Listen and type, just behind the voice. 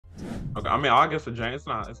Okay, I mean August to June, it's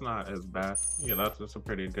not as bad. Yeah, that's a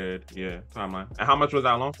pretty good timeline. And how much was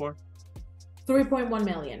that loan for? 3.1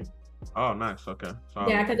 million. Oh, nice. Okay,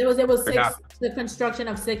 Yeah, so because it was pretty happy. the construction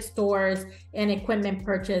of 6 stores and equipment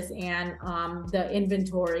purchase and the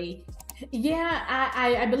inventory. Yeah,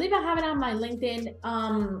 I believe I have it on my LinkedIn.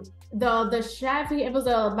 The chef, it was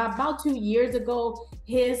about 2 years ago.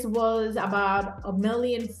 His was about 1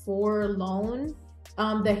 million for loan.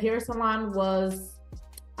 The hair salon was,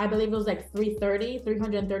 I believe it was like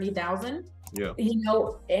 330,000. Yeah.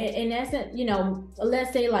 In essence,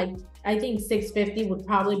 let's say like I think 650 would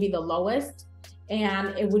probably be the lowest.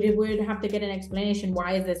 And it would have to get an explanation.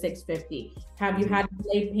 Why is it 650? Have you Mhm. had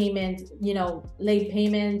late payments,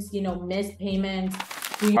 missed payments?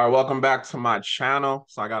 All right, welcome back to my channel.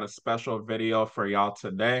 So I got a special video for y'all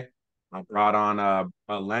today. I brought on a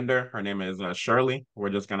lender. Her name is Shirley. We're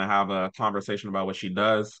just gonna have a conversation about what she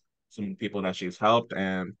does, some people that she's helped,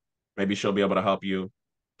 and maybe she'll be able to help you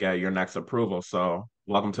get your next approval. So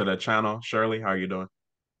welcome to the channel, Shirley. How are you doing?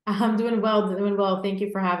 I'm doing well, doing well. Thank you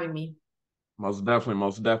for having me. Most definitely,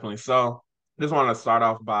 most definitely. So, just want to start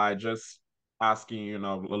off by just asking,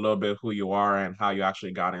 a little bit who you are and how you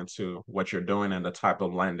actually got into what you're doing and the type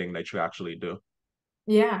of lending that you actually do.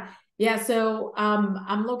 Yeah. Yeah. So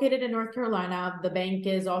I'm located in North Carolina. The bank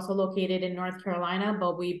is also located in North Carolina,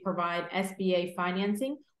 but we provide SBA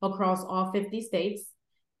financing across all 50 states.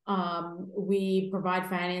 We provide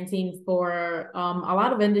financing for a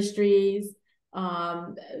lot of industries.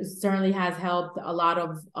 Certainly has helped a lot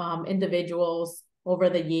of individuals over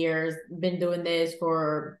the years. Been doing this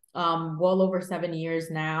for well over 7 years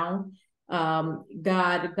now.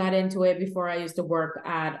 Got into it before. I used to work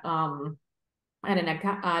at a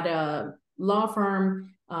law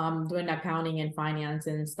firm, doing accounting and finance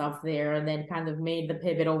and stuff there, and then kind of made the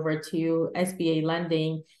pivot over to SBA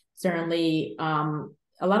lending. Certainly,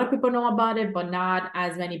 a lot of people know about it, but not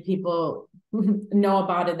as many people know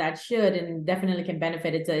about it that should, and definitely can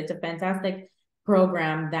benefit. It's a fantastic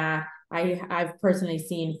program that I've personally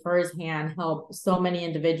seen firsthand help so many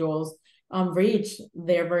individuals reach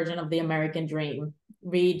their version of the American dream,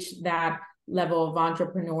 reach that level of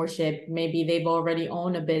entrepreneurship. Maybe they've already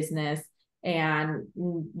owned a business and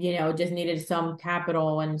just needed some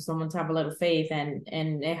capital and someone to have a little faith, and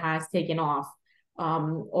it has taken off.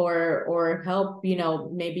 Or help,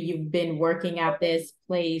 maybe you've been working at this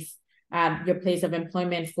place, at your place of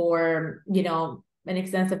employment for, an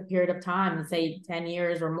extensive period of time, say 10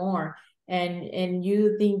 years or more, and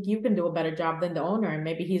you think you can do a better job than the owner, and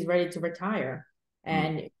maybe he's ready to retire, Mm.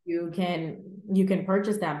 and you can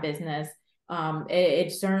purchase that business.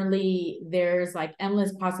 It certainly, there's like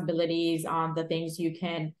endless possibilities on the things you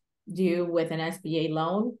can do with an SBA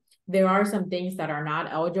loan. There are some things that are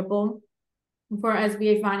not eligible for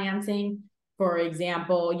SBA financing. For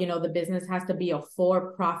example, the business has to be a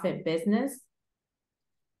for-profit business.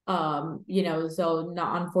 So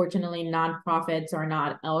not, unfortunately, nonprofits are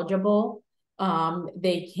not eligible.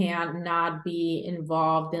 They can't not be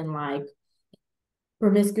involved in like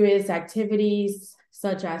promiscuous activities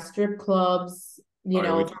such as strip clubs, All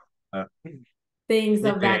right, we talked about that. things Yeah,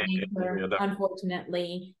 of yeah, that yeah, yeah, nature. definitely.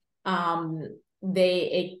 Unfortunately,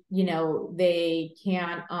 they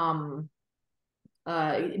can't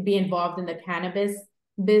be involved in the cannabis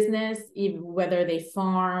business, even whether they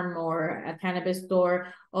farm or a cannabis store.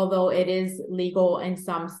 Although it is legal in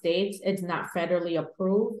some states, it's not federally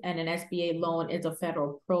approved, and an SBA loan is a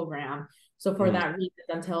federal program. So for Mhm. that reason,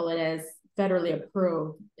 until it is federally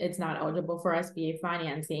approved, it's not eligible for SBA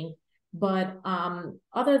financing. But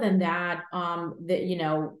other than that,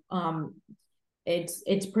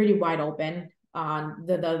 it's pretty wide open on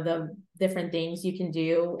the different things you can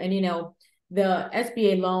do. And the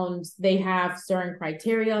SBA loans, they have certain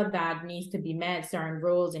criteria that needs to be met, certain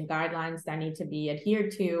rules and guidelines that need to be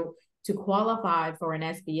adhered to qualify for an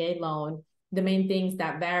SBA loan. The main things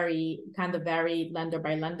that kind of vary lender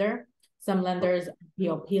by lender. Some lenders,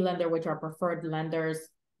 POP lender, which are preferred lenders,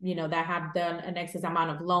 that have done an excess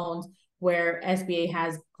amount of loans, where SBA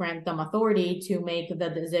has granted them authority to make the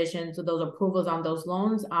decisions, so those approvals on those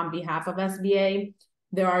loans on behalf of SBA.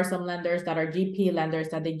 There are some lenders that are GP lenders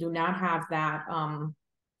that they do not have that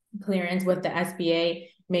clearance with the SBA.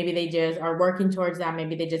 Maybe they just are working towards that.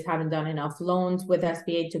 Maybe they just haven't done enough loans with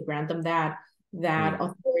SBA to grant them that Mm.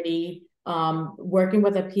 authority. Working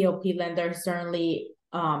with a POP lender certainly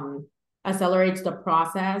accelerates the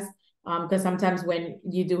process, because sometimes when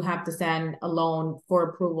you do have to send a loan for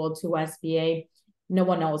approval to SBA, no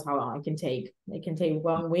one knows how long it can take. It can take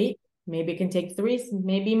 1 week, maybe it can take three,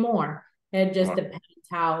 maybe more. It just All depends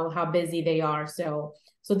how busy they are. So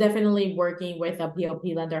definitely working with a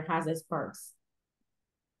POP lender has its perks.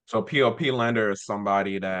 So POP lender is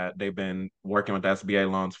somebody that they've been working with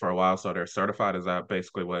SBA loans for a while, so they're certified. Is that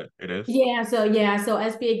basically what it is? So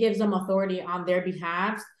SBA gives them authority on their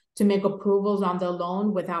behalf to make approvals on the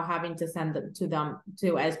loan without having to send them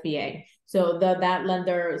to SBA. So that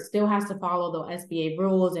lender still has to follow the SBA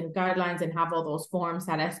rules and guidelines and have all those forms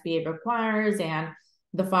that SBA requires, and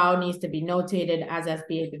the file needs to be notated as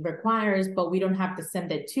SBA requires, but we don't have to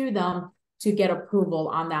send it to them to get approval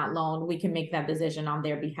on that loan. We can make that decision on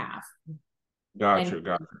their behalf Got and you,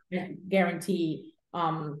 got guarantee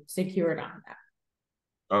secured on that.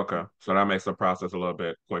 you. Okay. So that makes the process a little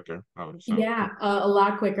bit quicker, I would assume. Yeah, a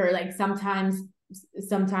lot quicker. Like sometimes,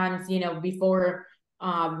 before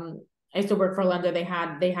I used to work for a lender, they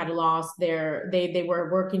had lost they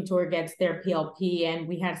were working towards their PLP, and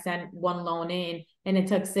we had sent one loan in, and it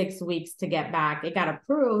took 6 weeks to get back. It got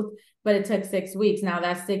approved, but it took 6 weeks. Now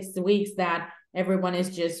that's 6 weeks that everyone is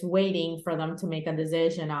just waiting for them to make a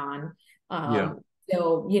decision on. Yeah.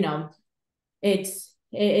 So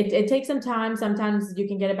it takes some time. Sometimes you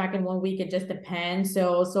can get it back in 1 week. It just depends.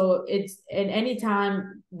 So it's at any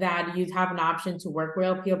time that you have an option to work with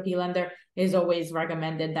a POP lender is always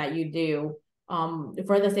recommended that you do.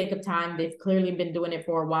 For the sake of time, they've clearly been doing it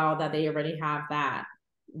for a while, that they already have that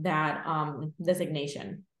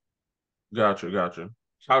designation. Got you, got you.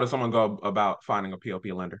 How does someone go about finding a POP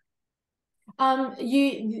lender?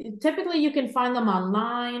 You typically you can find them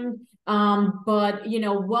online. But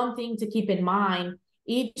one thing to keep in mind,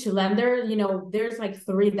 each lender, there's like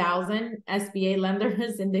 3,000 SBA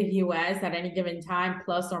lenders in the US at any given time,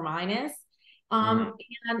 plus or minus. Hmm.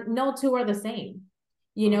 And no two are the same.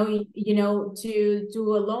 To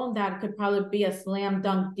do a loan that could probably be a slam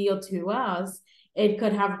dunk deal to us, it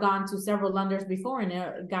could have gone to several lenders before and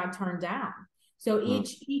it got turned down. So Hmm.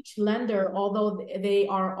 each lender, although they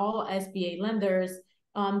are all SBA lenders,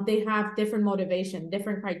 they have different motivation,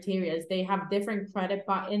 different criterias. They have different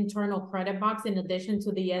internal credit box in addition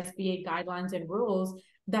to the SBA guidelines and rules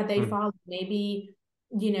that they Hmm. follow. Maybe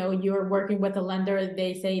you're working with a lender.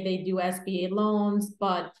 They say they do SBA loans,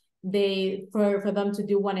 but for them to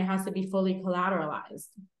do one, it has to be fully collateralized,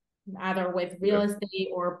 either with real Yeah. estate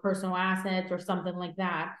or personal assets or something like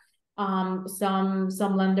that.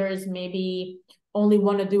 Some lenders maybe only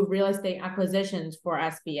want to do real estate acquisitions for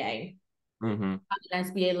SBA. Hmm.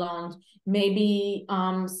 SBA loans. Maybe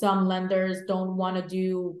some lenders don't want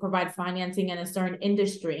to provide financing in a certain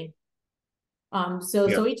industry. Yeah.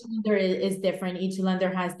 So each lender is different. Each lender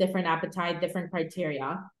has different appetite, different criteria.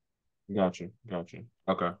 Got you. Got you.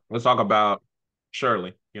 Okay. Let's talk about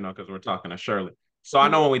Shirley, because we're talking to Shirley. So I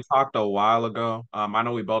know when we talked a while ago, I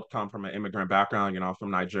know we both come from an immigrant background, from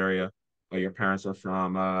Nigeria. Your parents are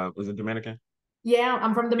from was it Dominican? Yeah,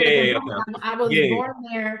 I'm from Yeah, Dominican yeah, yeah, Republic. okay. I was Yeah, yeah. born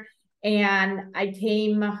there, and I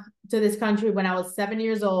came to this country when I was 7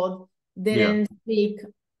 years old. Yeah. Didn't speak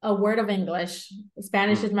a word of English.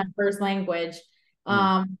 Spanish Mm, is my first language. mm,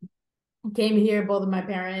 Um, Came here. Both of my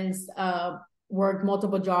parents worked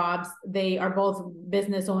multiple jobs. They are both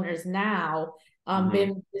business owners now. mm,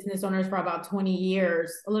 Been business owners for about 20 years,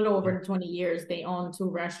 a little mm, over 20 years. They own two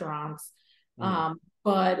restaurants. mm,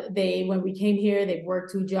 But when we came here, they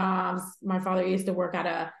worked two jobs. My father used to work at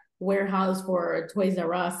a warehouse for Toys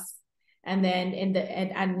R Us. And then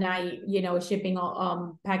at night, shipping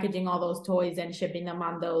packaging all those toys and shipping them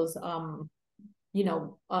on those you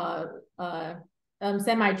know, uh, uh,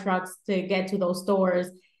 semi trucks to get to those stores.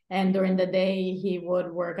 And during the day, he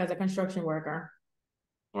would work as a construction worker.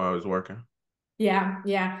 While I was working. Yeah.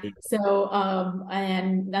 So,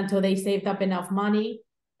 and until they saved up enough money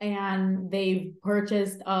and they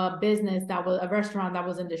purchased a restaurant that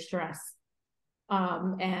was in distress.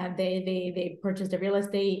 And they purchased the real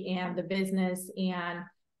estate and the business, and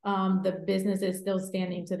the business is still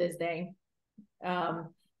standing to this day.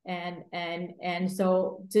 Um, and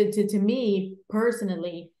so to me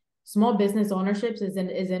personally, small business ownerships is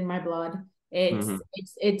in my blood. Hmm.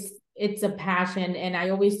 It's a passion, and I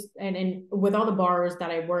always and with all the borrowers that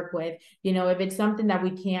I work with, if it's something that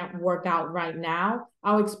we can't work out right now,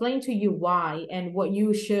 I'll explain to you why and what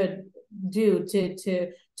you should do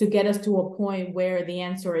to get us to a point where the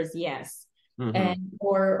answer is yes. Hmm. And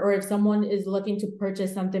or if someone is looking to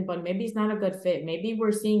purchase something but maybe it's not a good fit, maybe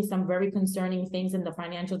we're seeing some very concerning things in the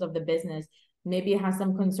financials of the business, maybe it has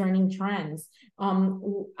some concerning trends.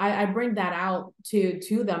 I bring that out to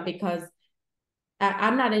them because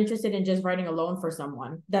I'm not interested in just writing a loan for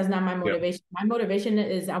someone. That's not my Yeah. motivation. My motivation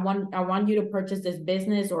is I want you to purchase this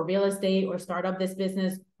business or real estate or start up this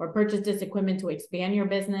business or purchase this equipment to expand your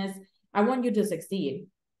business. I want you to succeed.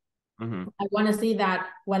 Hmm. I want to see that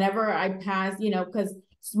whenever I pass, because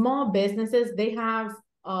small businesses, they have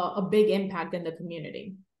a big impact in the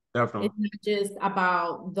community. Definitely. It's not just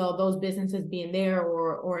about those businesses being there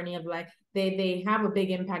or any of like they have a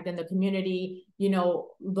big impact in the community. The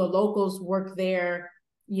locals work there.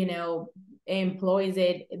 Employs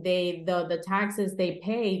it. The taxes they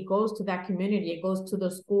pay goes to that community. It goes to the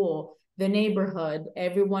school, the neighborhood.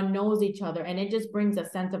 Everyone knows each other, and it just brings a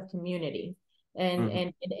sense of community. And Hmm.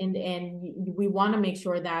 and we want to make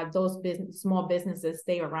sure that those small businesses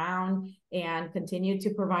stay around and continue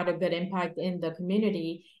to provide a good impact in the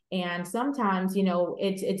community. And sometimes,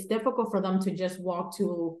 it's difficult for them to just walk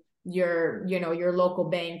to your local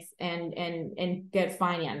banks and get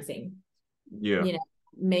financing. Yeah,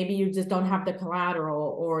 Maybe you just don't have the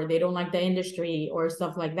collateral, or they don't like the industry or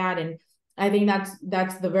stuff like that. And I think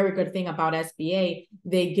that's the very good thing about SBA.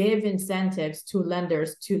 They give incentives to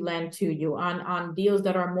lenders to lend to you on deals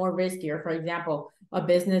that are more riskier. For example, a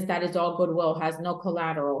business that is all goodwill, has no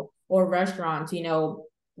collateral, or restaurants. Restaurants,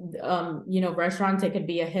 it could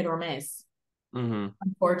be a hit or miss, hmm,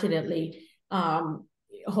 unfortunately.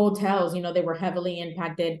 Hotels, they were heavily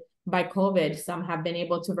impacted by COVID. Some have been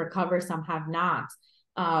able to recover, some have not.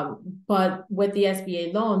 But with the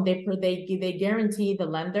SBA loan, they guarantee the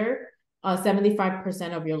lender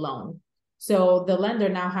 75% of your loan. So the lender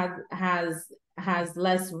now has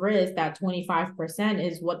less risk. That 25%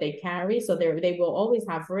 is what they carry. So they will always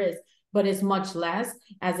have risk, but it's much less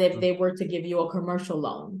as if they were to give you a commercial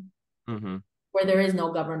loan hmm. where there is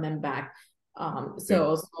no government back. Yeah,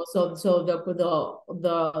 So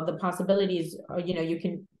the possibilities are, you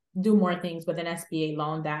can do more things with an SBA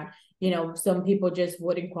loan that, some people just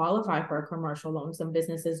wouldn't qualify for a commercial loan. Some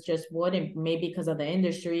businesses just wouldn't, maybe because of the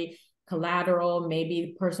industry, collateral,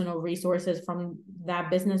 maybe personal resources from that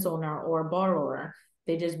business owner or borrower.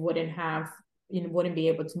 They just wouldn't be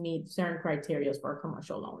able to meet certain criteria for a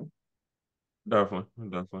commercial loan. definitely,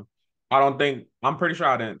 definitely. I don't think I'm pretty sure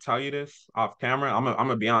I didn't tell you this off camera. I'm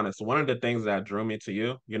gonna be honest. One of the things that drew me to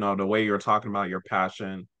you, the way you're talking about your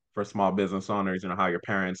passion for small business owners, how your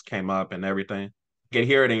parents came up and everything. I can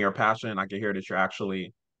hear it in your passion. I can hear that you're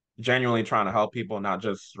actually genuinely trying to help people, not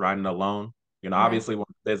just writing a loan. Yeah. Obviously, with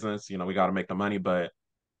business, we got to make the money, but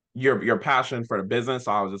your passion for the business.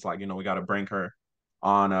 So I was just like, we got to bring her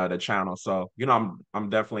on the channel. So I'm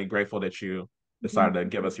definitely grateful that you decided to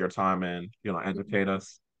give us your time and educate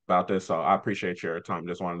us about this. So I appreciate your time.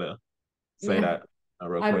 Just wanted to say Yeah. that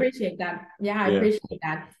real I quick. appreciate that. Yeah, I Yeah. appreciate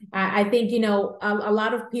that. I think, a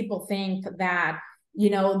lot of people think that,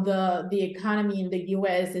 the economy in the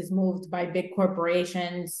US is moved by big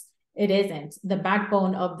corporations. It isn't. The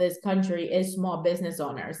backbone of this country is small business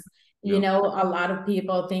owners. Yeah. A lot of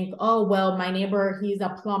people think, oh, well, my neighbor, he's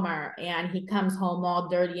a plumber and he comes home all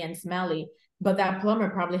dirty and smelly. But that plumber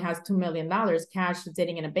probably has $2 million cash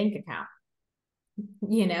sitting in a bank account,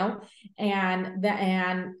 you know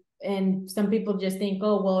and some people just think,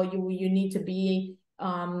 oh, well, you need to be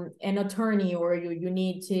an attorney, or you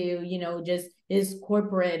need to, just is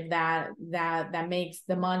corporate that makes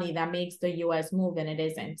the money, that makes the US move. And it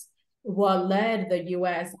isn't. What led the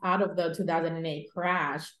US out of the 2008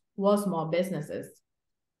 crash was small businesses.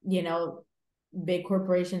 you know Big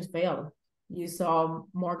corporations failed. You saw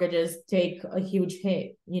mortgages take a huge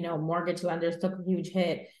hit. Mortgage lenders took a huge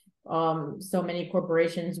hit. So many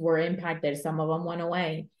corporations were impacted. Some of them went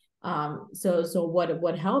away. So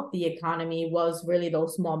what helped the economy was really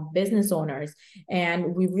those small business owners,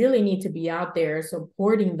 and we really need to be out there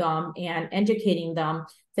supporting them and educating them.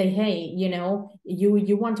 Say, hey,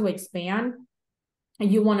 you want to expand,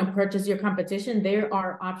 you want to purchase your competition, there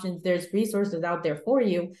are options, there's resources out there for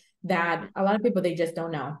you that a lot of people, they just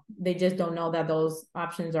don't know. They just don't know that those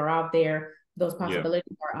options are out there, those Yeah.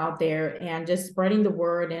 possibilities are out there. And just spreading the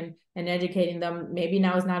word and educating them. Maybe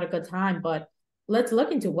now is not a good time, but let's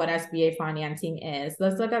look into what SBA financing is.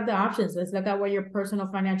 Let's look at the options. Let's look at what your personal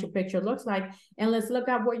financial picture looks like, and let's look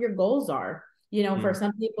at what your goals are. For Mm.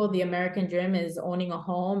 some people, the American dream is owning a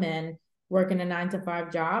home and working a 9 to 5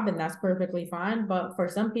 job, and that's perfectly fine. But for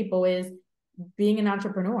some people, is being an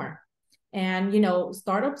entrepreneur. And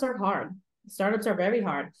startups are hard. Startups are very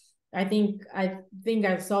hard. I think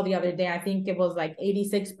I saw the other day, I think it was like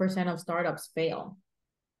 86% of startups fail.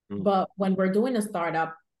 Mm. But when we're doing a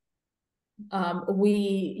startup,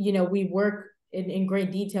 we work in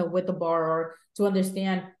great detail with the borrower to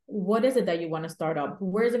understand, what is it that you want to start up,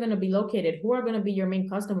 where is it going to be located, who are going to be your main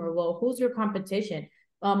customer, well, who's your competition,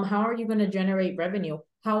 how are you going to generate revenue,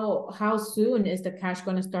 how soon is the cash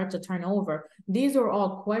going to start to turn over. These are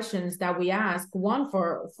all questions that we ask, one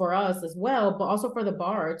for us as well, but also for the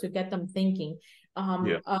borrower, to get them thinking.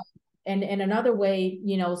 Yeah. And another way,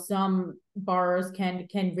 some borrowers can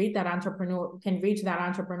reach that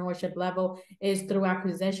entrepreneurship level is through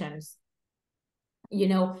acquisitions.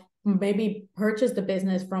 maybe purchase the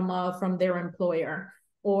business from their employer,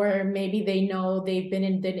 or maybe they know they've been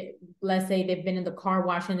in the, let's say they've been in the car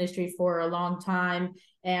wash industry for a long time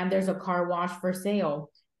and there's a car wash for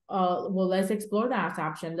sale. Well, let's explore that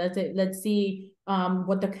option. Let's see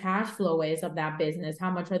what the cash flow is of that business.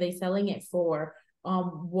 How much are they selling it for?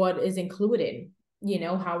 What is included?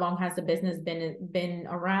 How long has the business been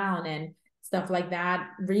around and stuff like that.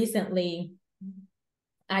 Recently,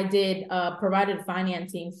 I did provided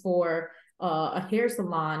financing for a hair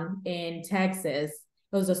salon in Texas.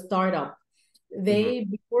 It was a startup. Hmm. They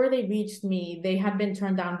Before they reached me, they had been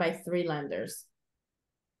turned down by three lenders,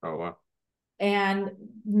 Oh wow. and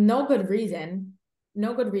no good reason.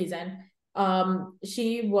 No good reason.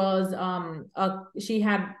 She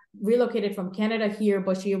had relocated from Canada here,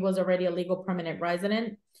 but she was already a legal permanent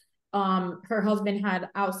resident. Her husband had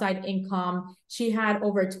outside income. She had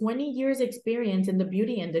over 20 years experience in the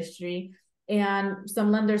beauty industry. And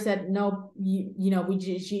some lenders said, no,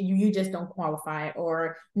 you just don't qualify,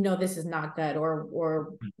 or no, this is not good, or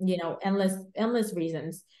endless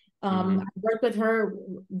reasons. Hmm. I worked with her.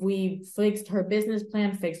 We fixed her business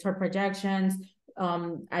plan, fixed her projections.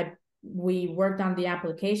 I We worked on the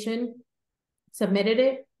application, submitted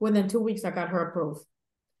it. Within 2 weeks, I got her approved.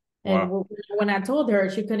 And Wow. when I told her,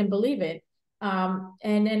 she couldn't believe it.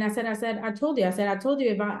 And then I told you,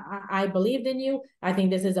 if I believed in you, I think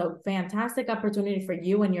this is a fantastic opportunity for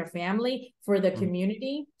you and your family, for the Mhm.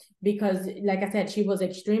 community, because like I said, she was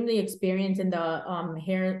extremely experienced in the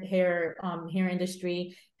hair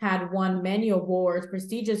industry, had won many awards,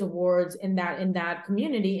 prestigious awards in that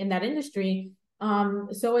community, in that industry.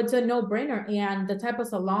 So it's a no-brainer. And the type of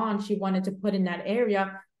salon she wanted to put in that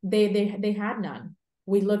area, they had none.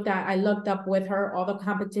 I looked up with her all the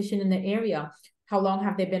competition in the area. How long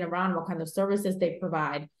have they been around? What kind of services they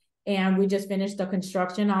provide? And we just finished the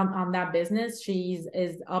construction on that business. She's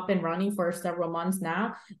is up and running for several months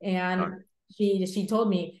now. Nice. And she told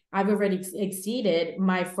me, I've already exceeded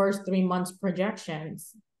my first 3 months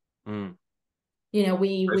projections. Mm.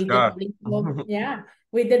 We Praise did God. the leasehold. Yeah,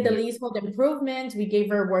 we did the Yeah. leasehold improvements. We gave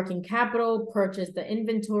her working capital, purchased the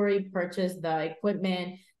inventory, purchased the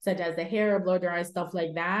equipment such as the hair blow dry, stuff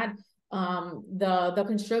like that. The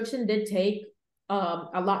construction did take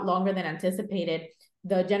a lot longer than anticipated.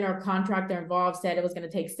 The general contractor involved said it was going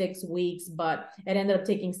to take 6 weeks, but it ended up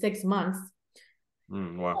taking 6 months.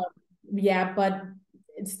 Wow. Yeah, but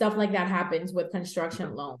stuff like that happens with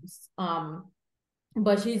construction loans.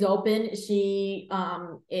 But she's open. She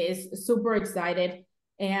is super excited,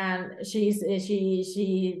 and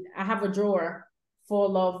I have a drawer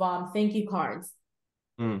full of thank you cards,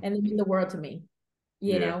 Mm. and they mean the world to me,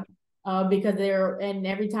 you Yeah. know. Because and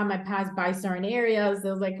every time I pass by certain areas, it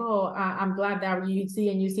was like, oh, I'm glad that you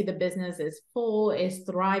see the business is full, is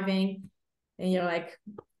thriving, and you're like,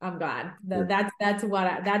 I'm glad. Yeah. That's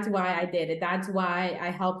why I did it. That's why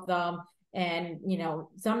I helped them. And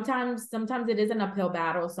sometimes it is an uphill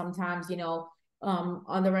battle. Sometimes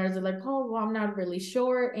underwriters are like, oh, well, I'm not really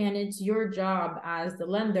sure, and it's your job as the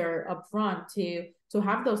lender upfront to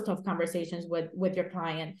have those tough conversations with your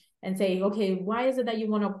client and say, okay, why is it that you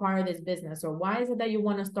want to acquire this business, or why is it that you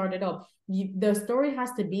want to start it up? The story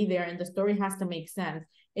has to be there, and the story has to make sense.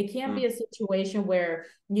 It can't Mm. be a situation where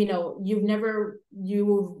you've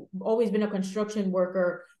always been a construction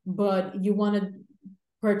worker, but you want to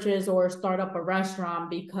purchase or start up a restaurant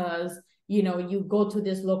because you go to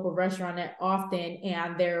this local restaurant often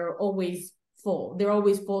and they're always full. They're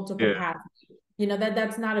always full to Yeah. capacity.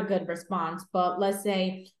 That's not a good response. But let's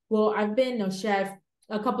say, well, I've been a chef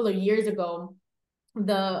a couple of years ago.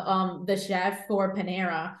 The chef for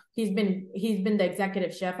Panera, he's been the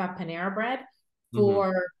executive chef at Panera Bread Hmm.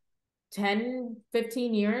 for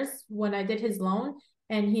 10-15 years when I did his loan.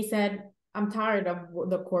 And he said, I'm tired of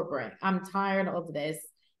the corporate. I'm tired of this.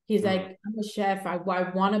 He's Mm. like, I'm a chef. I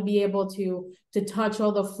want to be able to touch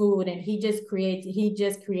all the food. And he just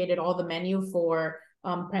created all the menu for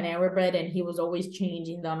Panera Bread, and he was always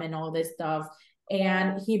changing them and all this stuff.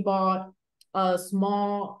 And he bought a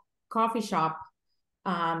small coffee shop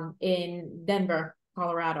in Denver,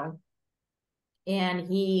 Colorado, and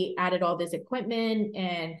he added all this equipment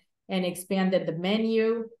and expanded the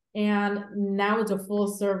menu, and now it's a full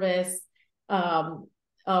service um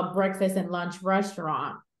breakfast and lunch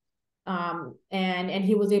restaurant. And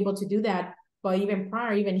he was able to do that. But even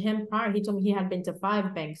prior, he told me he had been to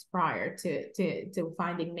 5 banks prior to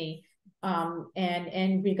finding me.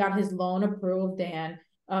 And we got his loan approved, and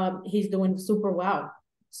he's doing super well,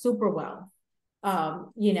 super well.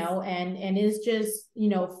 And it's just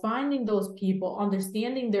finding those people,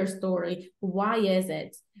 understanding their story. Why is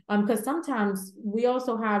it? Because sometimes we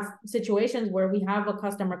also have situations where we have a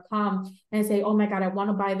customer come and say, oh my God, I want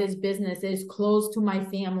to buy this business. It's close to my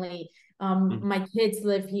family. Mm-hmm. My kids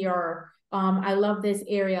live here. I love this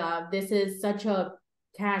area. This is such a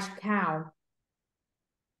cash cow.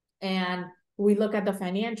 And we look at the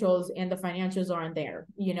financials and the financials aren't there.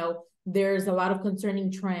 There's a lot of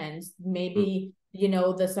concerning trends. Maybe,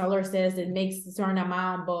 the seller says it makes a certain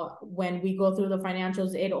amount, but when we go through the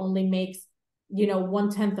financials, it only makes,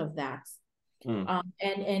 1/10 of that.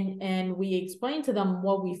 Mm-hmm. And we explain to them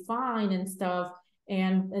what we find and stuff.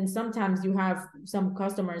 And sometimes you have some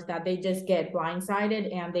customers that they just get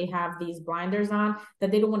blindsided and they have these blinders on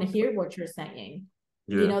that they don't want to hear what you're saying,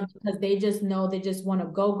 Yeah. because they just know they just want to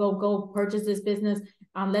go, go, go purchase this business.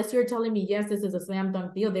 Unless you're telling me, yes, this is a slam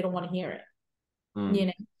dunk deal, they don't want to hear it. Mm-hmm. You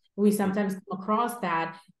know, we sometimes come across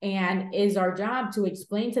that, and it's our job to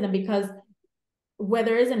explain to them, because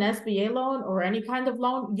whether it's an SBA loan or any kind of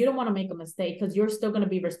loan, you don't want to make a mistake because you're still going to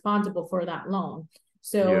be responsible for that loan.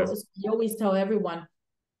 Yeah. So you always tell everyone,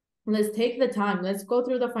 let's take the time, let's go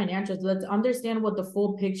through the financials, let's understand what the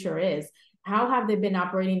full picture is. How have they been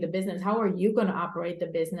operating the business? How are you going to operate the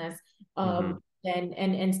business? Mm-hmm.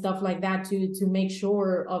 And stuff like that to make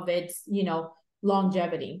sure of its,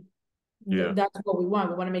 longevity. Yeah. That's what we want.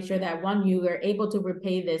 We want to make sure that, one, you are able to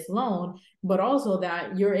repay this loan, but also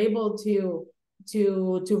that you're able to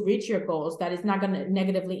reach your goals, that it's not going to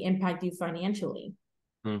negatively impact you financially.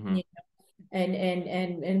 Mm-hmm. Yeah.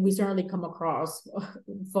 And we certainly come across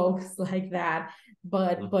folks like that,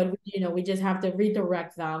 but we just have to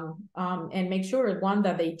redirect them, and make sure, one,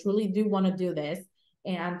 that they truly do want to do this,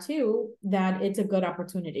 and two, that it's a good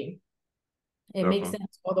opportunity. It makes Definitely.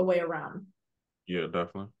 sense all the way around. Yeah,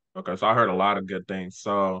 definitely. Okay, so I heard a lot of good things.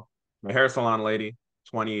 So the hair salon lady,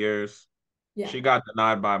 20 years, Yeah. she got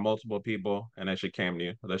denied by multiple people, and then she came to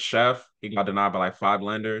you. The chef, he got denied by like five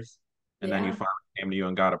lenders, and then he Yeah. finally came to you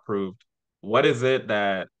and got approved. What is it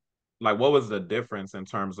that, like, what was the difference in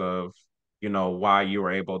terms of, why you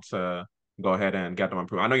were able to go ahead and get them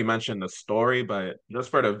approved? I know you mentioned the story, but just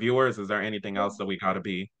for the viewers, is there anything else that we got to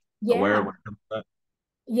be aware of Yeah. when it comes to that?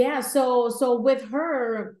 Yeah, so with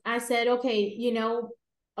her, I said, okay,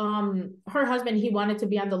 her husband, he wanted to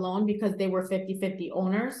be on the loan because they were 50-50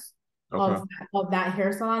 owners Okay. of that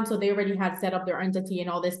hair salon. So they already had set up their entity and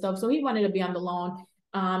all this stuff. So he wanted to be on the loan.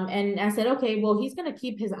 And I said, okay, well, he's gonna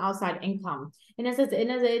keep his outside income. And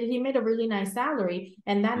he made a really nice salary,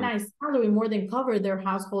 and that Mm, nice salary more than covered their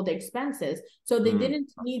household expenses. So they mm,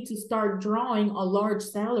 didn't need to start drawing a large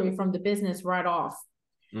salary from the business right off.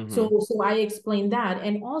 So, mm-hmm, so I explained that.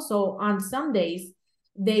 And also on Sundays,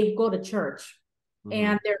 they go to church mm-hmm.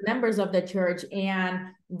 and they're members of the church, and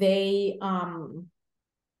they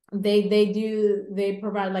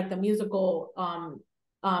provide like the musical um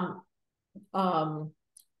um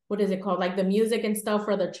what is it called, like the music and stuff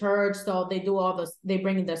for the church. So they do all this, they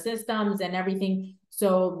bring the systems and everything,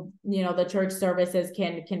 so the church services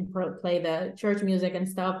can play the church music and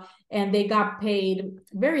stuff. And they got paid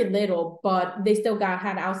very little, but they still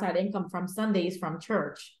had outside income from Sundays from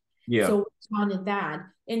church. Yeah. So we wanted that.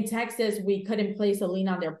 In Texas, we couldn't place a lien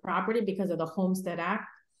on their property because of the Homestead Act.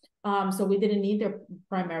 So we didn't need their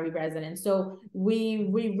primary residence. So we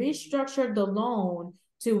restructured the loan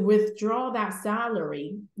to withdraw that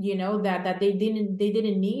salary, that they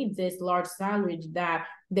didn't need this large salary that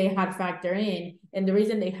they had factored in. And the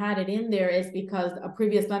reason they had it in there is because a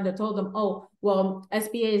previous lender told them, oh, well,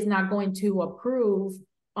 SBA is not going to approve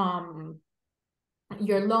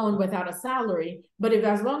your loan without a salary. But if,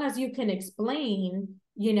 as long as you can explain,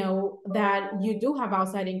 that you do have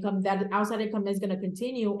outside income, that outside income is going to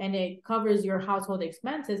continue and it covers your household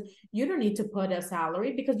expenses, you don't need to put a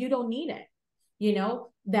salary because you don't need it.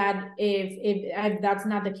 That if that's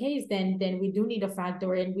not the case, then we do need to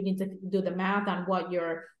factor in, we need to do the math on what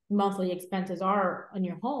your monthly expenses are on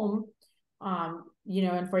your home,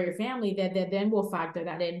 and for your family, that then we'll factor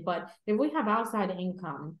that in. But if we have outside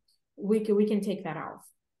income, we can take that off.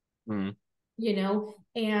 Mm,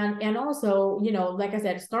 And also, like I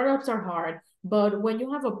said, startups are hard, but when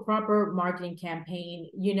you have a proper marketing campaign,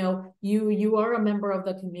 you are a member of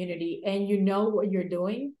the community and you know what you're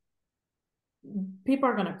doing, people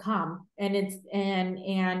are going to come. And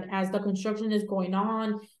as the construction is going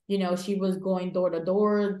on, she was going door to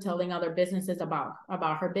door telling other businesses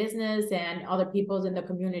about her business, and other people's in the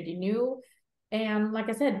community knew. And like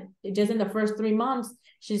I said, just in the first 3 months,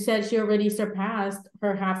 she said she already surpassed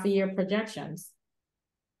her half a year projections,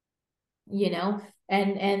 you know,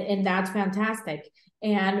 and that's fantastic.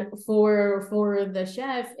 And for the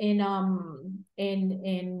chef in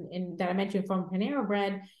that I mentioned from Panera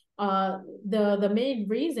Bread, the main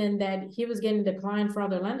reason that he was getting declined for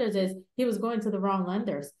other lenders is he was going to the wrong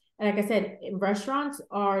lenders. And like I said, restaurants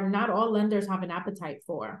are not all lenders have an appetite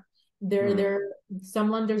for. Mm, There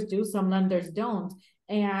some lenders do, some lenders don't.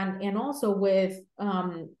 And also with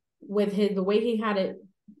his the way he had it,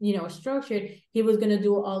 structured, he was going to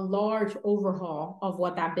do a large overhaul of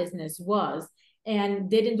what that business was, and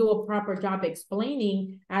didn't do a proper job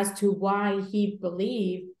explaining as to why he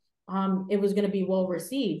believed it was going to be well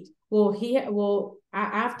received.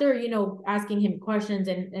 After asking him questions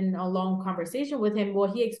and a long conversation with him,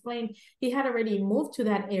 well, he explained he had already moved to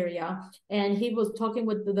that area, and he was talking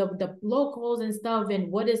with the locals and stuff, and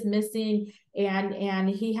what is missing, and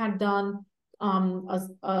he had done a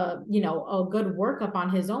good workup on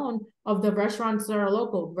his own of the restaurants that are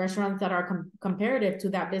local, restaurants that are comparative to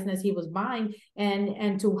that business he was buying,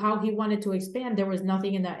 and to how he wanted to expand. There was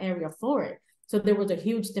nothing in that area for it. So there was a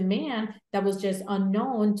huge demand that was just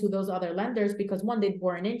unknown to those other lenders because one, they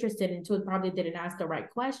weren't interested, and two, probably didn't ask the right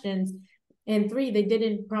questions, and three, they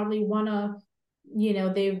didn't probably want to,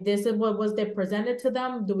 this is what was they presented to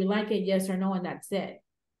them. Do we like it? Yes or no, and that's it.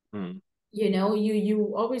 mm,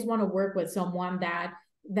 You always want to work with someone that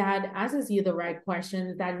asks you the right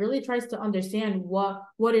questions, that really tries to understand what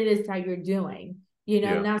it is that you're doing.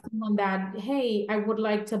 yeah. Not someone that, hey, I would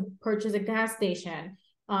like to purchase a gas station.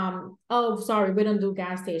 Oh, sorry, we don't do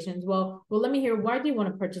gas stations. Well, let me hear, why do you want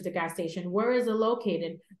to purchase a gas station? Where is it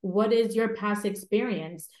located? What is your past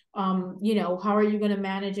experience? How are you going to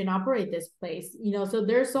manage and operate this place? So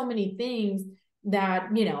there's so many things that,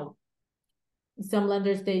 some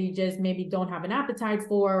lenders, they just maybe don't have an appetite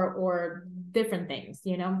for, or different things,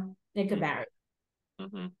 it could vary.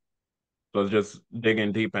 Mm-hmm. So it's just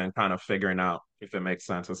digging deep and kind of figuring out if it makes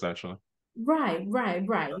sense, essentially. Right.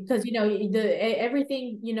 Because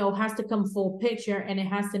everything has to come full picture, and it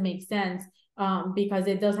has to make sense. Because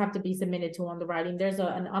it does have to be submitted to underwriting. There's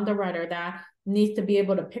an underwriter that needs to be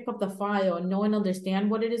able to pick up the file and know and understand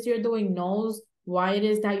what it is you're doing, knows why it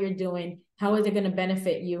is that you're doing, how is it going to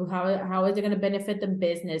benefit you, how is it going to benefit the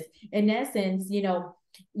business. In essence,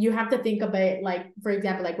 you have to think about it, like, for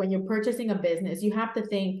example, like when you're purchasing a business, you have to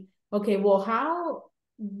think, okay, well, how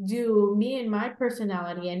do me and my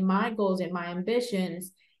personality and my goals and my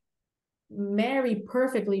ambitions marry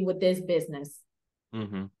perfectly with this business?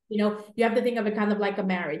 Mm-hmm. You have to think of it kind of like a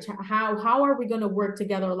marriage. How are we going to work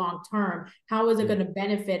together long term? How is it going to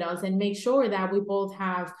benefit us, and make sure that we both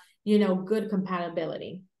have good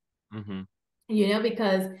compatibility? Mm-hmm.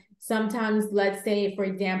 Because sometimes, let's say, for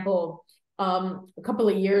example, a couple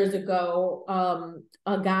of years ago,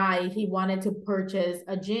 a guy, he wanted to purchase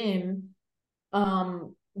a gym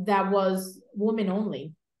that was women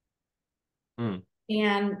only. Mm.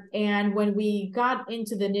 And when we got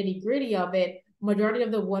into the nitty gritty of it, majority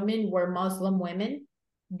of the women were Muslim women,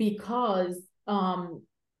 because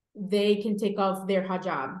they can take off their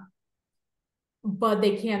hijab, but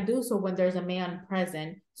they can't do so when there's a man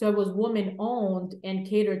present. So it was woman owned and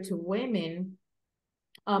catered to women.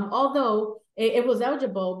 Although it was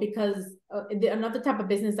eligible, because another type of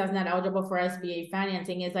business that's not eligible for SBA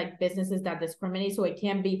financing is like businesses that discriminate. So it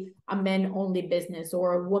can be a men only business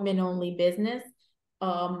or a woman only business.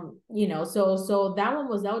 So that one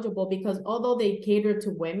was eligible because although they catered to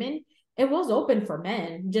women, it was open for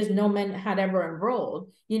men, just no men had ever enrolled.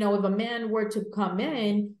 If a man were to come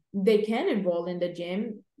in, they can enroll in the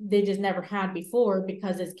gym. They just never had before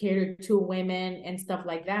because it's catered to women and stuff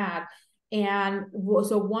like that. And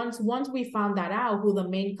so once we found that out, who the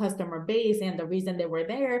main customer base and the reason they were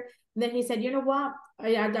there, then he said, you know what?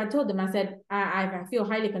 I told them, I said, I feel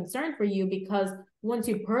highly concerned for you, because once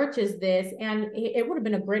you purchase this, and it would have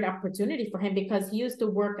been a great opportunity for him because he used to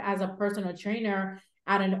work as a personal trainer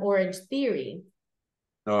at an Orange Theory.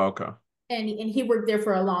 Oh, okay. And he worked there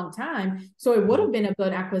for a long time. So it would Mm-hmm. have been a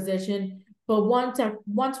good acquisition. But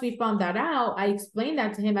once we found that out, I explained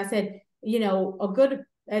that to him. I said, a good,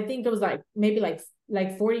 I think it was like maybe like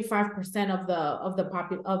 45%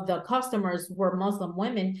 of the customers were Muslim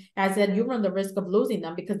women. I said, you run the risk of losing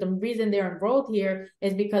them, because the reason they're enrolled here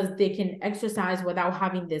is because they can exercise without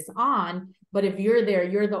having this on. But if you're there,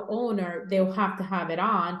 you're the owner, they'll have to have it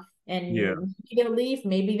on. Yeah. And maybe they'll leave,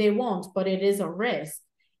 maybe they won't, but it is a risk.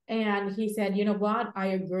 And he said, you know what, I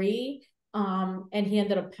agree. And he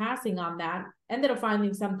ended up passing on that, ended up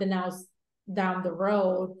finding something else down the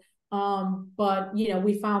road. But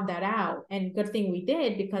we found that out, and good thing we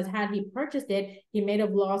did, because had he purchased it, he may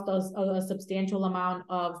have lost a substantial amount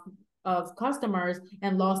of customers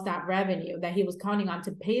and lost that revenue that he was counting on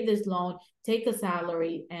to pay this loan, take a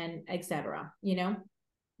salary, and etc. Yeah.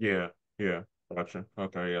 Yeah. Gotcha.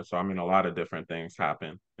 Okay. Yeah. So I mean, a lot of different things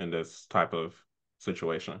happen in this type of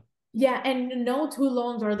situation. Yeah, and no two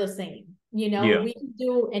loans are the same. You know, Yeah. we can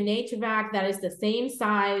do an HVAC that is the same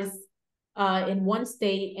size in one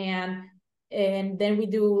state, and then we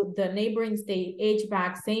do the neighboring state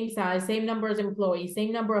HVAC, same size, same number of employees,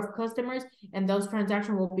 same number of customers, and those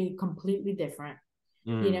transactions will be completely different.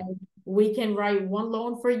 You Mm, know, we can write one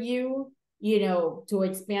loan for you, you know, to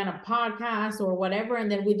expand a podcast or whatever, and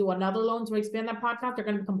then we do another loan to expand that podcast. They're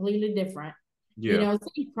going to be completely different. You yeah. know,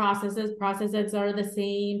 same processes are the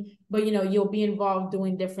same, but you know, you'll be involved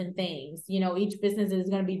doing different things. You know, each business is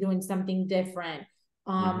going to be doing something different.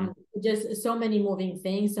 Hmm. Just so many moving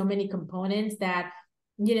things, so many components that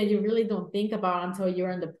you know you really don't think about until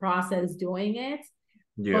you're in the process doing it.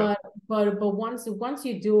 Yeah. But once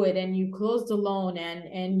you do it and you close the loan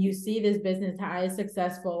and you see this business how is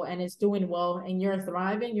successful and it's doing well and you're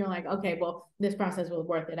thriving, you're like, okay, well, this process was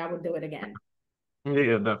worth it. I would do it again.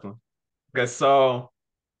 Yeah, definitely. Okay, so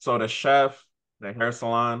the chef, the hair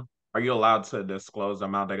salon, are you allowed to disclose the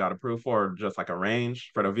amount they got approved for, or just like a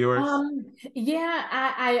range for the viewers? Yeah,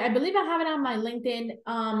 I believe I have it on my LinkedIn.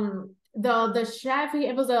 The chef,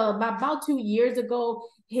 it was about 2 years ago.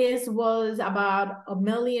 His was about 1.4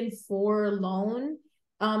 million loan.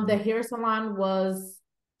 The Mhm. hair salon was,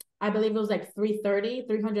 I believe it was like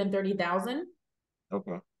 330,000.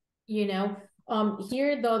 Okay. You know,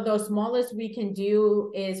 here the smallest we can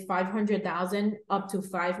do is 500,000 up to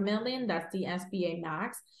 5 million. That's the SBA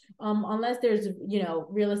max. Unless there's, you know,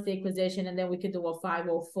 real estate acquisition, and then we could do a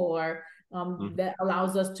 504 Mhm. that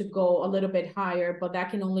allows us to go a little bit higher, but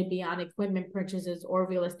that can only be on equipment purchases or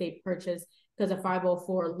real estate purchase, because a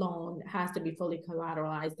 504 loan has to be fully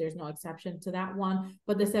collateralized. There's no exception to that one,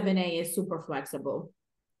 but the 7A is super flexible.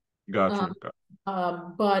 Got Um, you.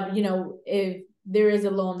 but you know, if there is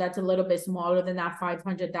a loan that's a little bit smaller than that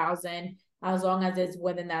 500,000, as long as it's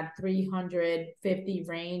within that 350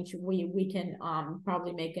 range, we can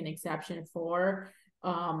probably make an exception for.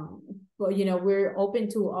 Um, but you know, we're open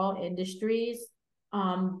to all industries.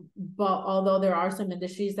 But although there are some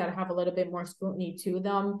industries that have a little bit more scrutiny to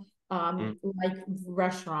them, Mhm. like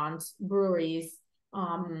restaurants, breweries,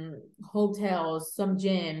 hotels, some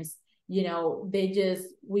gyms, you know, they just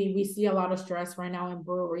we see a lot of stress right now in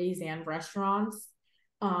breweries and restaurants.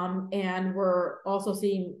 And we're also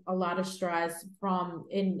seeing a lot of stress from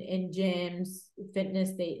in gyms,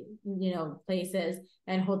 fitness state, you know, places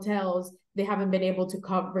and hotels. They haven't been able to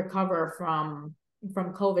recover from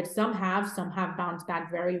COVID. Some have bounced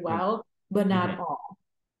back very well, but not Mhm. all.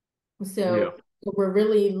 Yeah. So we're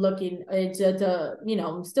really looking, it's a, you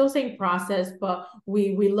know, still same process, but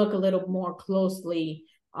we look a little more closely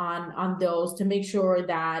on those to make sure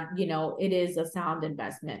that, you know, it is a sound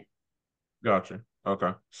investment. Gotcha.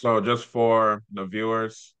 Okay. So just for the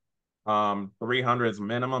viewers, 300 is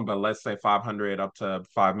minimum, but let's say 500 up to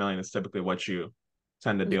 5 million is typically what you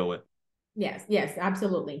tend to deal with. Yes, yes,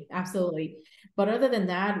 absolutely, absolutely. But other than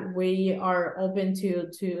that, we are open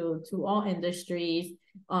to all industries.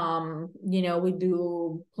 You know, we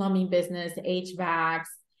do plumbing business, HVACs,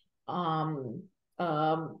 um,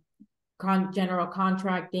 um, general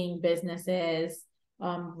contracting businesses,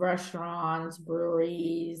 restaurants,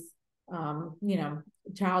 breweries, you know,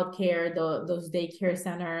 childcare, those daycare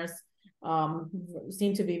centers um,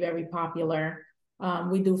 seem to be very popular.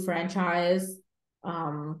 We do franchise.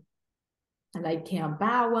 Um, like Camp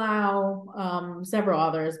Bow Wow, several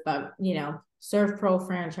others, but you know, Surf Pro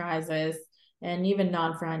franchises and even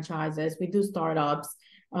non-franchises. We do startups.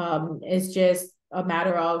 It's just a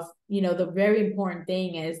matter of, you know, the very important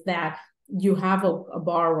thing is that you have a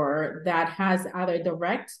borrower that has either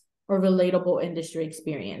direct or relatable industry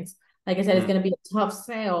experience. Like I said, it's Mm, going to be a tough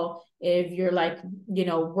sale if you're like, you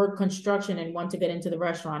know, work construction and want to get into the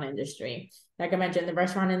restaurant industry. Like I mentioned, the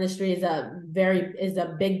restaurant industry is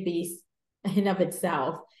a big beast in of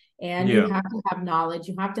itself, and you yeah, have to have knowledge,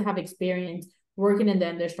 you have to have experience working in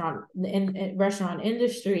the restaurant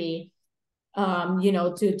industry, you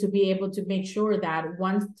know, to be able to make sure that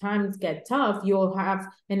once times get tough, you'll have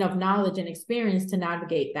enough knowledge and experience to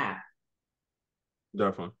navigate that.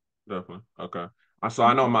 definitely. Definitely. Okay. So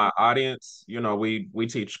I know my audience, we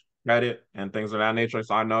teach credit and things of that nature.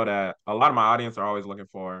 So I know that a lot of my audience are always looking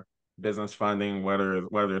for business funding, whether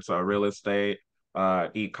it's a real estate,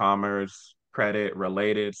 e-commerce, credit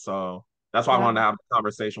related. So that's why I Yeah, wanted to have a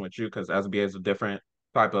conversation with you because SBA is a different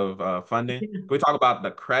type of funding. Can we talk about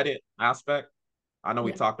the credit aspect? I know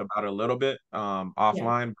we yeah, talked about it a little bit yeah,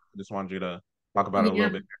 offline. I just wanted you to talk about it a yeah.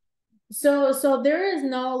 little bit. So there is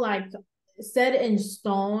no like set in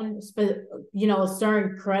stone, you know, a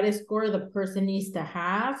certain credit score the person needs to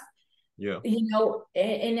have. Yeah. You know,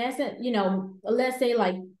 in essence, you know, let's say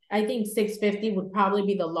like I think 650 would probably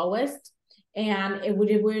be the lowest. and it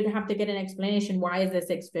would have to get an explanation. Why is it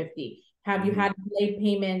 650? Have you Hmm. had late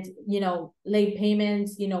payment, late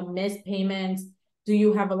payments, missed payments? Do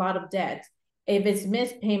you have a lot of debt? If it's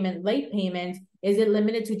missed payment, late payment, is it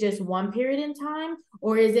limited to just one period in time?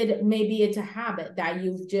 Or is it maybe it's a habit that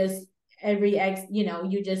you've just every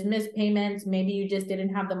you just missed payments, maybe you just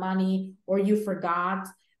didn't have the money or you forgot.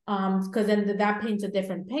 Because then that paints a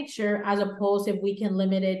different picture, as opposed if we can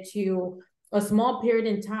limit it to a small period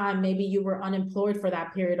in time. Maybe you were unemployed for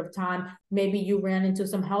that period of time. Maybe you ran into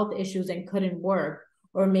some health issues and couldn't work,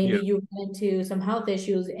 or maybe Yeah. you ran into some health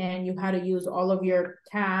issues and you had to use all of your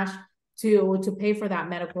cash to pay for that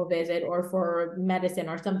medical visit or for medicine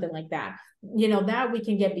or something like that. That we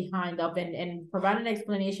can get behind of and provide an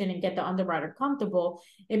explanation and get the underwriter comfortable.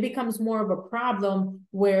 It becomes more of a problem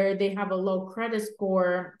where they have a low credit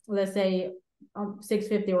score, let's say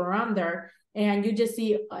 650 or under, and you just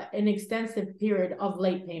see an extensive period of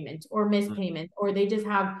late payment or missed payment, or they just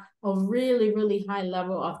have a really, really high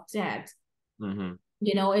level of debt. Mm-hmm.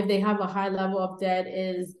 If they have a high level of debt,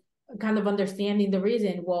 is kind of understanding the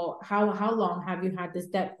reason. Well, how long have you had this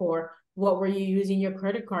debt for? What were you using your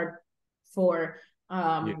credit card for?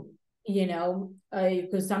 Yeah.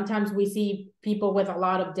 Because sometimes we see people with a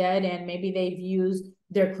lot of debt and maybe they've used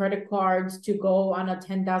their credit cards to go on a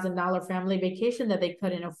 $10,000 family vacation that they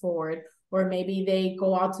couldn't afford, or maybe they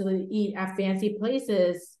go out to eat at fancy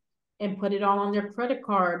places and put it all on their credit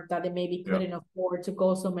card that they maybe Yeah. couldn't afford to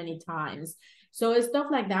go so many times. So it's stuff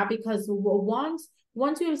like that, because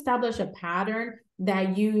once you establish a pattern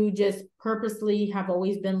that you just purposely have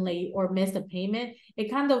always been late or missed a payment, it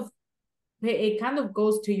kind of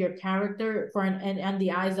goes to your character for and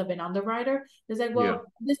the eyes of an underwriter. It's like, Yeah. well,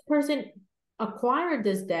 this person acquired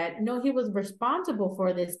this debt. No, he was responsible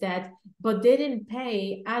for this debt, but didn't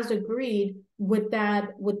pay as agreed with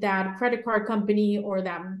that credit card company or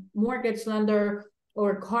that mortgage lender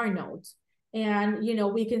or car notes. And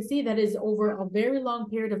we can see that is over a very long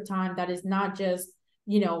period of time. That is not just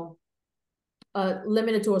you know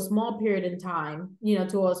limited to a small period in time.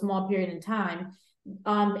 To a small period in time.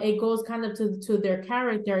 It goes kind of to their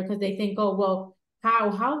character, because they think, oh well,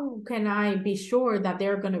 how can I be sure that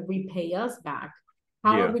they're going to repay us back?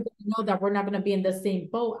 How are Yeah. we going to know that we're not going to be in the same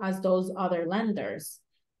boat as those other lenders?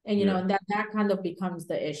 And Yeah. and that kind of becomes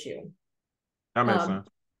the issue. That makes um sense.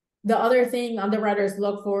 the other thing underwriters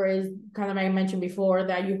look for is, kind of, I mentioned before,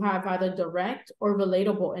 that you have either direct or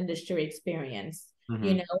relatable industry experience. You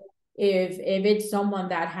Mm-hmm. know, if it's someone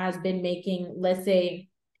that has been making, let's say,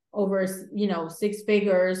 over 6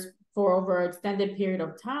 figures for over an extended period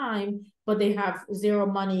of time, but they have zero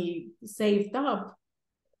money saved up,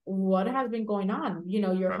 what has been going on?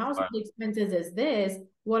 Your Red household flag. expenses is this.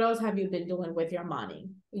 What else have you been doing with your money?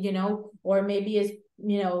 Or maybe it's,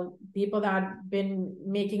 people that have been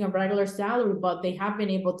making a regular salary, but they have been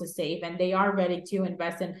able to save and they are ready to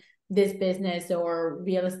invest in this business or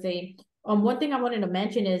real estate. One thing I wanted to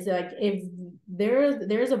mention is, like, if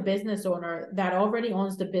there's a business owner that already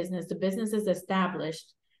owns the business is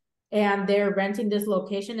established, and they're renting this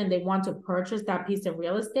location and they want to purchase that piece of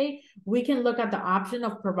real estate, we can look at the option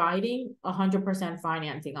of providing 100%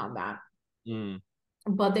 financing on that. Mm.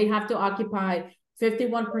 But they have to occupy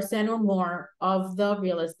 51% or more of the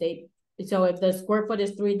real estate. So if the square foot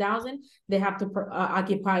is 3,000, they have to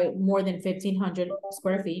occupy more than 1,500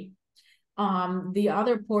 square feet. The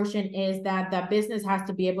other portion is that the business has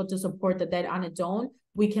to be able to support the debt on its own.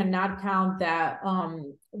 We cannot count that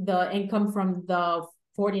the income from the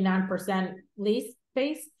 49% lease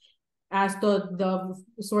space as the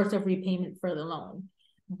source of repayment for the loan.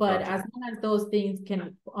 But Gotcha. as long as those things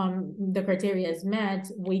can the criteria is met,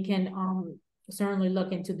 we can certainly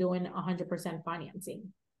look into doing 100%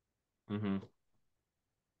 financing. Mm-hmm.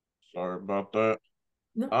 Sorry about that.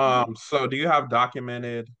 No, okay. So do you have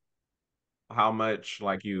documented how much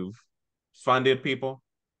like you've funded people?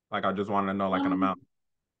 Like I just want to know like an Um, amount,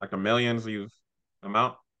 like a millions you've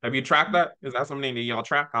amount. Have you tracked that? Is that something that y'all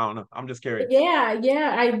track? I don't know. I'm just curious. Yeah,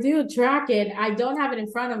 yeah, I do track it. I don't have it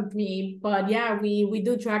in front of me, but yeah, we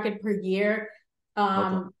do track it per year.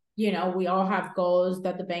 Okay. We all have goals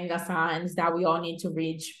that the bank assigns that we all need to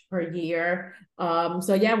reach per year.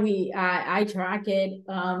 So yeah, I track it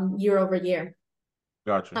year over year. I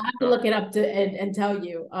Gotcha. have to Gotcha. look it up and tell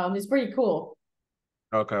you. It's pretty cool.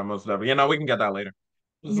 Okay, most definitely. We can get that later.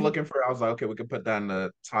 Was Yeah. looking for, I was like, okay, we could put that in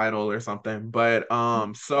the title or something. But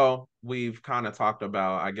so we've kind of talked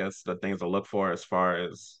about, I guess, the things to look for as far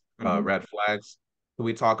as Mhm. red flags. Can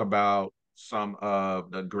we talk about some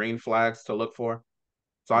of the green flags to look for?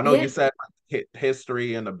 So I know Yeah, you said like,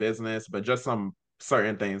 history in the business, but just some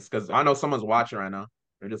certain things because I know someone's watching right now.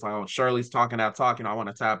 They're just like, oh, Shirley's talking that talk, I want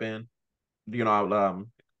to tap in. you know,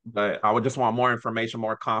 but I would just want more information,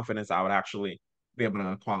 more confidence. I would actually be able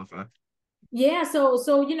to qualify. Yeah,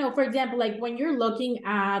 for example, like when you're looking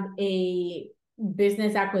at a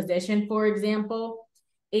business acquisition, for example,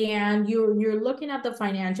 and you're looking at the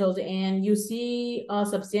financials and you see a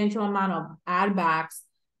substantial amount of add backs,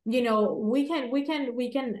 we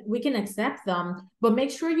can accept them, but make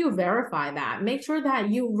sure you verify that. Make sure that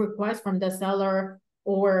you request from the seller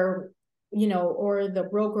or or the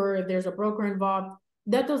broker, if there's a broker involved,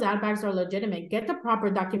 that those add backs are legitimate. Get the proper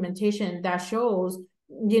documentation that shows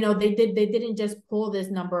they didn't just pull this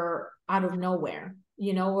number out of nowhere,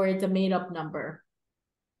 or it's a made up number.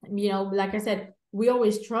 Like I said, we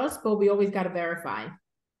always trust, but we always got to verify.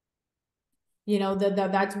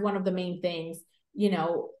 That's one of the main things.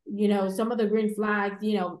 Some of the green flags,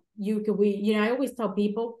 I always tell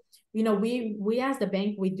people, we as the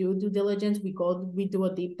bank, we do due diligence, we do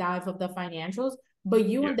a deep dive of the financials, but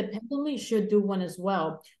you Yeah. independently should do one as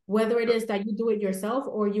well, whether it is that you do it yourself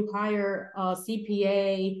or you hire a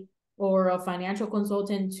CPA or a financial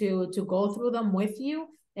consultant to go through them with you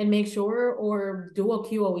and make sure, or do a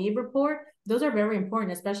QOE report. Those are very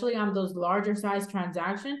important, especially on those larger size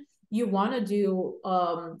transactions. You want to do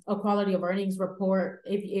a quality of earnings report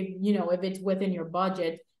if it's within your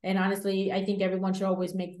budget. And honestly, I think everyone should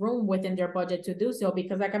always make room within their budget to do so,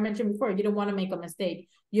 because like I mentioned before, you don't want to make a mistake.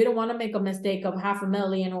 You don't want to make a mistake of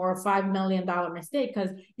 $500,000 or a $5 million mistake, because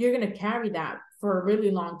you're going to carry that for a really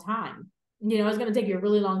long time. It's going to take you a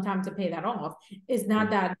really long time to pay that off. It's not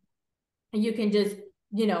Mm. that you can just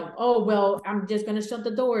oh well, I'm just going to shut the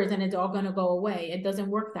doors and it's all going to go away. It doesn't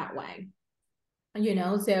work that way.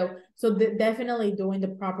 Definitely doing the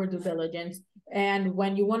proper due diligence. And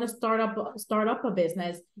when you want to start up a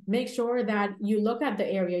business, make sure that you look at the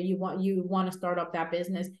area you want to start up that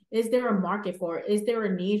business. Is there a market for it? Is there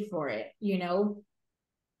a need for it? Is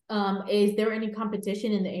there any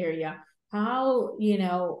competition in the area? How,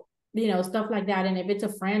 stuff like that. And if it's a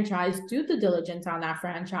franchise, do the diligence on that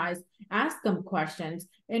franchise. Ask them questions.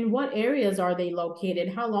 In what areas are they located?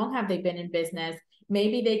 How long have they been in business?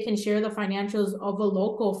 Maybe they can share the financials of a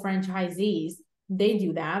local franchisees. They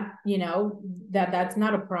do that, that's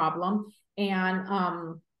not a problem. And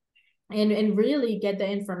really get the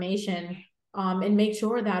information, and make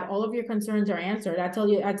sure that all of your concerns are answered. I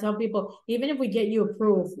tell people, even if we get you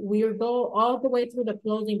approved, we go all the way through the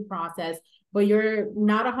closing process, but you're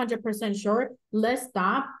not 100% sure, let's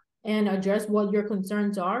stop and address what your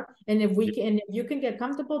concerns are. And if you can get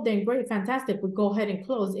comfortable, then great, fantastic, we go ahead and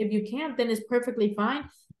close. If you can't, then it's perfectly fine.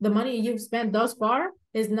 The money you've spent thus far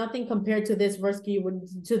is nothing compared to this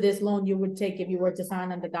loan you would take if you were to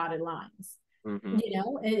sign on the dotted lines. Mm-hmm.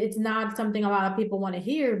 It's not something a lot of people want to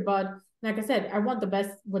hear, but like I said, I want the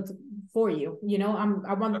best what's for you.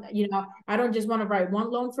 I want, I don't just want to write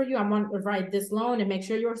one loan for you. I want to write this loan and make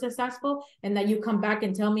sure you're successful, and that you come back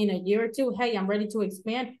and tell me in a year or two, hey, I'm ready to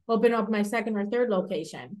expand, open up my second or third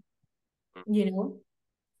location. you know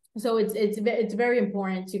so it's very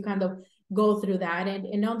important to kind of go through that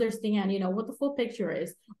and understand, what the full picture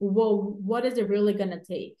is. Well, what is it really going to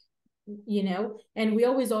take? And we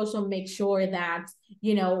always also make sure that,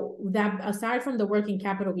 that aside from the working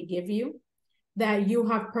capital we give you, that you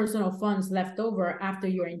have personal funds left over after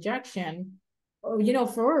your injection,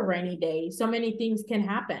 for a rainy day. So many things can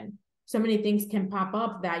happen. So many things can pop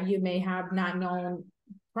up that you may have not known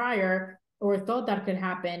prior or thought that could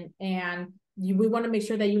happen. And we want to make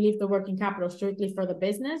sure that you leave the working capital strictly for the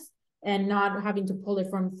business and not having to pull it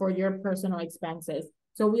from for your personal expenses.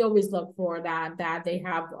 So we always look for that they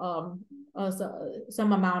have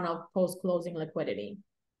some amount of post-closing liquidity.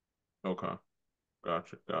 Okay.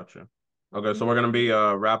 Gotcha. Okay, so we're gonna be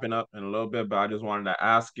wrapping up in a little bit, but I just wanted to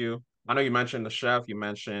ask you. I know you mentioned the chef, you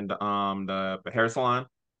mentioned the hair salon.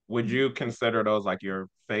 Would you consider those like your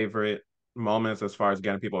favorite moments as far as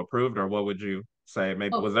getting people approved, or what would you say?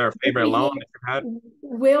 Maybe Oh, was there a we'll favorite be loan here. that you had?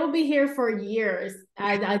 We'll be here for years.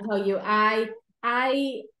 I tell you, I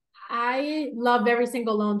I love every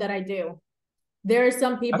single loan that I do. There are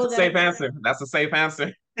some That's people a that safe answer. That's a safe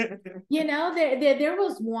answer. there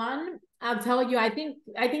was one. I'll tell you. I think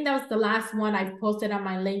that was the last one I posted on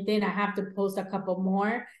my LinkedIn. I have to post a couple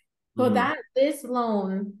more. So Hmm. this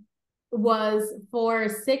loan was for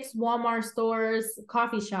 6 Walmart stores,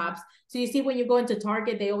 coffee shops. So you see, when you go into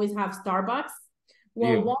Target, they always have Starbucks.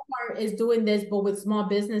 Well, Yeah. Walmart is doing this, but with small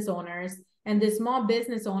business owners. And this small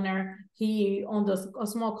business owner, he owned a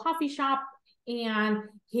small coffee shop, and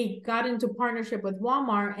he got into partnership with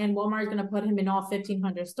Walmart, and Walmart is going to put him in all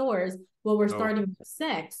 1,500 stores. Well, we're No. starting with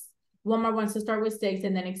 6. Walmart wants to start with 6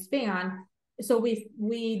 and then expand. So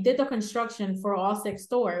we did the construction for all 6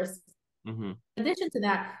 stores. Mm-hmm. In addition to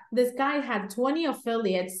that, this guy had 20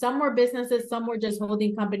 affiliates. Some were businesses, some were just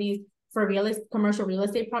holding companies for commercial real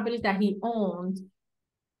estate properties that he owned.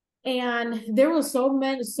 And there was so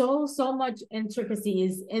much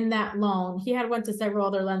intricacies in that loan. He had went to several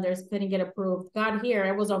other lenders, couldn't get approved. Got here.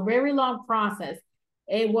 It was a very long process.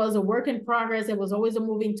 It was a work in progress. It was always a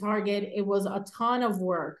moving target. It was a ton of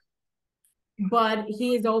work. But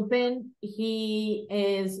he is open. He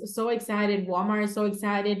is so excited. Walmart is so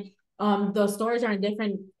excited. The stores are in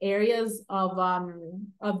different areas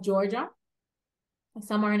of Georgia.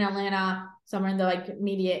 Some are in Atlanta, some are in the like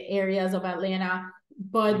immediate areas of Atlanta,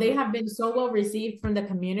 but they Mm-hmm. have been so well received from the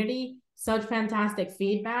community, such fantastic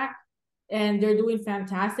feedback, and they're doing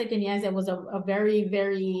fantastic. And yes, it was a very,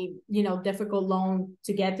 very, difficult loan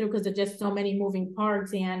to get through because there's just so many moving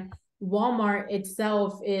parts. And Walmart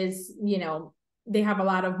itself is, they have a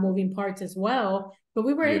lot of moving parts as well. But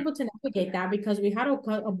we were Yeah. able to navigate that because we had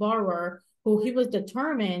a borrower who he was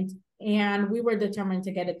determined, and we were determined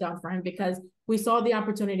to get it done for him because we saw the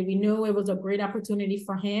opportunity. We knew it was a great opportunity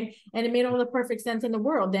for him, and it made all the perfect sense in the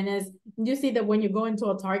world. And as you see that when you go into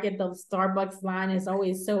a Target, the Starbucks line is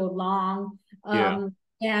always so long. Yeah.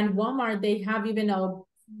 And Walmart, they have even a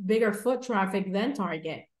bigger foot traffic than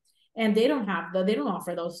Target, and they don't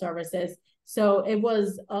offer those services. So it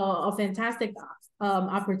was a fantastic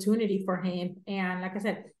opportunity for him. And like I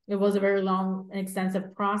said, it was a very long and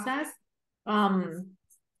extensive process. Um,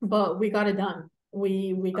 but we got it done.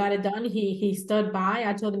 We got it done. He stood by.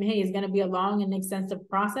 I told him, hey, it's gonna be a long and extensive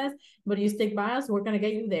process, but you stick by us, we're gonna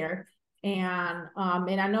get you there. And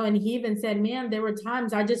I know, and he even said, man, there were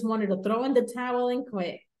times I just wanted to throw in the towel and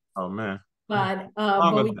quit. Oh man. But we got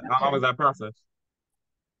How long was there. that process?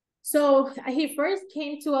 So he first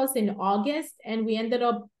came to us in August, and we ended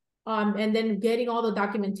up and then getting all the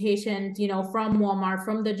documentation, from Walmart,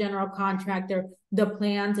 from the general contractor, the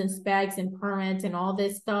plans and specs and permits and all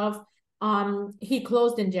this stuff. He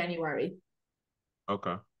closed in January.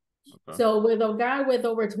 Okay. Okay. So with a guy with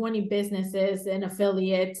over 20 businesses and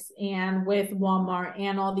affiliates, and with Walmart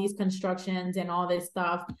and all these constructions and all this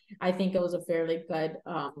stuff, I think it was a fairly good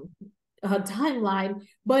timeline,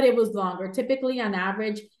 but it was longer. Typically, on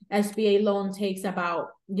average, SBA loan takes about,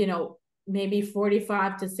 maybe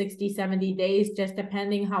 45 to 60, 70 days, just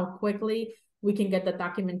depending how quickly we can get the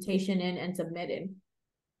documentation in and submitted.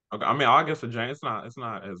 Okay. I mean, August to Jane, it's not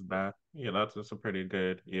as bad. Yeah, that's a pretty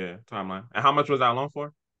good, yeah, timeline. And how much was that loan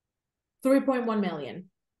for? 3.1 million.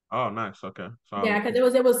 Oh, nice. Okay. So Yeah, I'm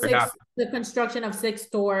because it was very happy. the construction of 6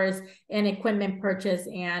 stores and equipment purchase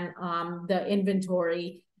and the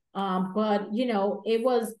inventory. But it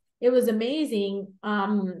was amazing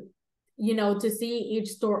to see each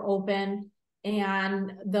store open,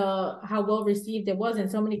 and the how well received it was.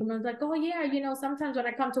 And so many companies like, oh yeah, sometimes when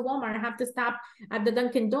I come to Walmart, I have to stop at the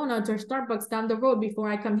Dunkin' Donuts or Starbucks down the road before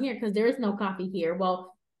I come here because there is no coffee here.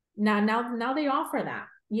 Well, now they offer that,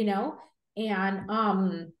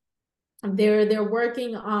 and they're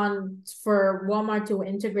working on for Walmart to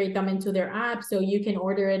integrate them into their app, so you can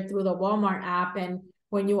order it through the Walmart app, and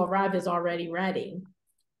when you arrive it's already ready.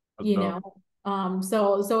 That's you dope. know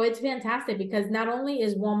so it's fantastic because not only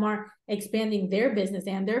is Walmart expanding their business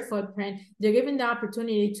and their footprint, they're giving the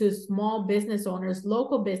opportunity to small business owners,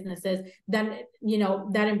 local businesses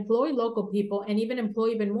that employ local people, and even employ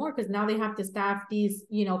even more because now they have to staff these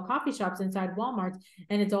coffee shops inside Walmart,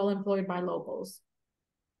 and it's all employed by locals.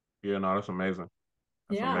 Yeah, no, that's amazing.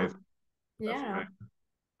 That's Yeah. amazing. That's Yeah. amazing.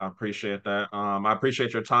 I appreciate that. I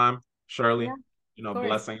appreciate your time, Yeah, Shirley, of course.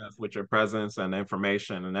 blessing us with your presence and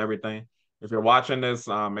information and everything. If you're watching this,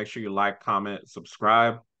 make sure you like, comment,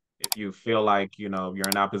 subscribe. If you feel like, you're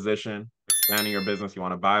in that position, expanding your business, you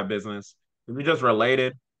want to buy a business. If you're just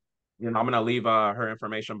related, I'm going to leave her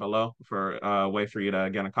information below for a way for you to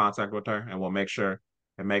get in contact with her, and we'll make sure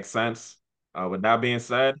it makes sense. With that being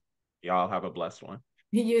said, y'all have a blessed one.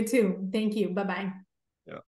 You too. Thank you. Bye bye.